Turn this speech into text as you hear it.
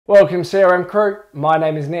Welcome CRM crew, my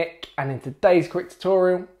name is Nick and in today's quick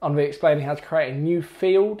tutorial I'm going to be explaining how to create a new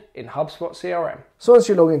field in HubSpot CRM. So once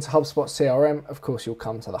you log into HubSpot CRM, of course you'll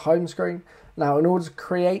come to the home screen. Now in order to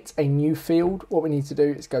create a new field, what we need to do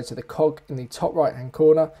is go to the cog in the top right hand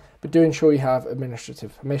corner, but do ensure you have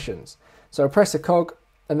administrative permissions. So press the cog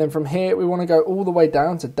and then from here we want to go all the way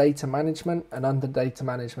down to data management, and under data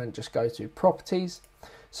management just go to properties.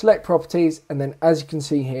 Select properties, and then as you can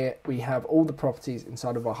see here, we have all the properties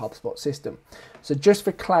inside of our HubSpot system. So just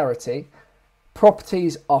for clarity,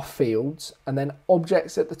 properties are fields, and then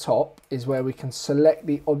objects at the top is where we can select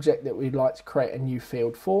the object that we'd like to create a new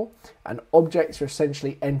field for. And objects are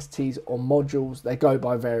essentially entities or modules. They go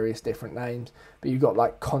by various different names, but you've got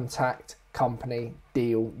like contact, company,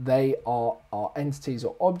 deal. They are our entities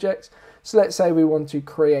or objects. So let's say we want to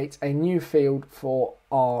create a new field for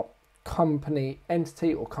our company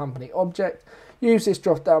entity or company object. Use this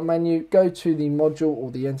drop down menu, go to the module or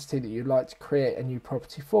the entity that you'd like to create a new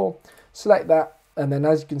property for, select that, and then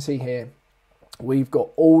as you can see here we've got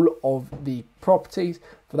all of the properties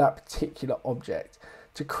for that particular object.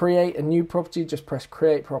 To create a new property, just press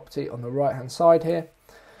create property on the right hand side here.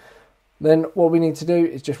 Then what we need to do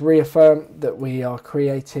is just reaffirm that we are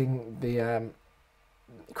creating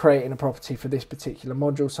a property for this particular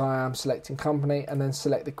module. So I am selecting company, and then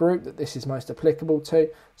select the group that this is most applicable to.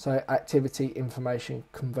 So activity information,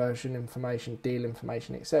 conversion information, deal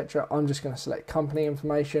information, etc. I'm just going to select company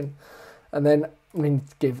information, and then we need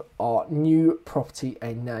to give our new property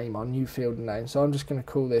a name, our new field a name. So I'm just going to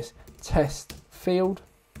call this test field,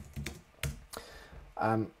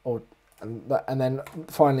 and then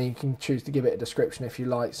finally you can choose to give it a description if you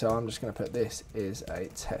like. So I'm just going to put this is a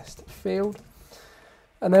test field.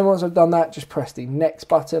 And then once I've done that, just press the next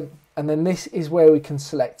button. And then this is where we can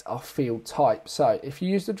select our field type. So if you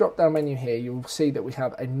use the drop down menu here, you'll see that we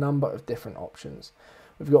have a number of different options.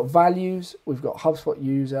 We've got values, we've got HubSpot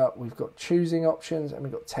user, we've got choosing options, and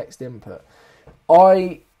we've got text input.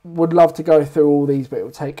 I would love to go through all these, but it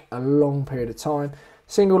will take a long period of time.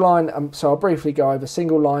 Single line, so I'll briefly go over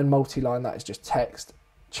single line, multi-line, that is just text.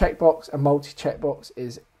 Checkbox and multi-checkbox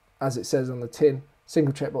is, as it says on the tin,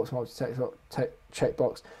 single checkbox,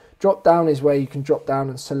 multi-checkbox. Drop down is where you can drop down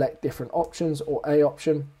and select different options or a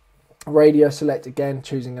option. Radio select again,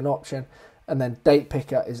 choosing an option. And then date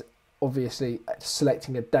picker is obviously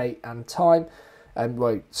selecting a date and time. And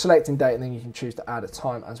well, selecting date, and then you can choose to add a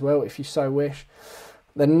time as well if you so wish.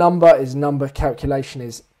 The number is number, calculation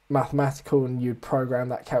is mathematical, and you'd program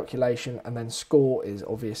that calculation. And then score is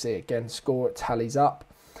obviously again score, it tallies up.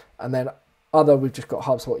 And then other, we've just got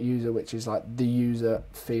HubSpot user, which is like the user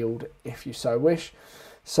field if you so wish.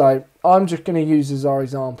 So I'm just going to use as our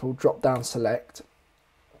example drop down select,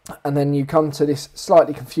 and then you come to this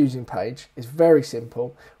slightly confusing page. It's very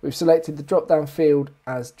simple. We've selected the drop down field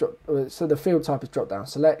as so the field type is drop down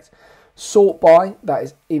select. Sort by, that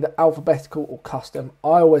is either alphabetical or custom.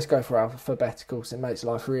 I always go for alphabetical so it makes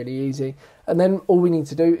life really easy. And then all we need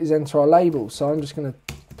to do is enter our label. So I'm just going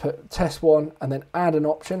to put test 1 and then add an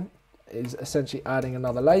option, is essentially adding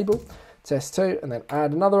another label, test 2, and then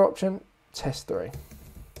add another option, test 3.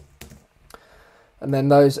 And then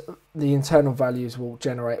the internal values will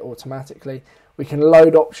generate automatically. We can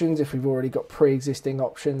load options if we've already got pre-existing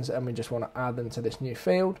options and we just want to add them to this new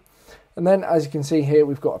field. And then as you can see here,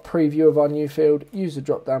 we've got a preview of our new field. Use the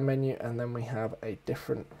drop down menu, and then we have the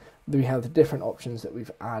different options that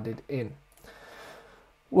we've added in.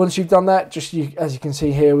 Once you've done that, as you can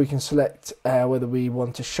see here, we can select whether we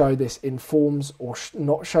want to show this in forms or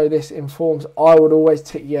not show this in forms. I would always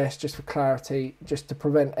tick yes, just for clarity, just to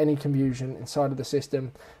prevent any confusion inside of the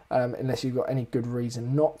system, unless you've got any good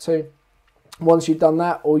reason not to. Once you've done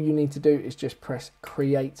that, all you need to do is just press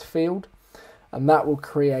create field, and that will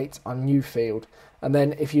create a new field. And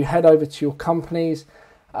then if you head over to your companies,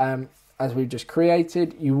 as we've just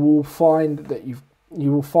created, you will find that you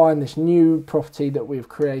will find this new property that we've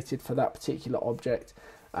created for that particular object,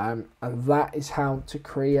 and that is how to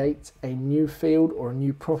create a new field or a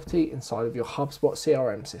new property inside of your HubSpot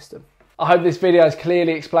CRM system. I hope this video has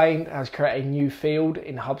clearly explained how to create a new field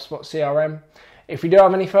in HubSpot CRM. If you do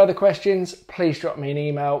have any further questions, please drop me an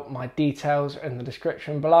email. My details are in the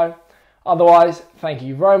description below. Otherwise, thank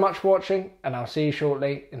you very much for watching, and I'll see you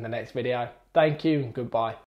shortly in the next video. Thank you and goodbye.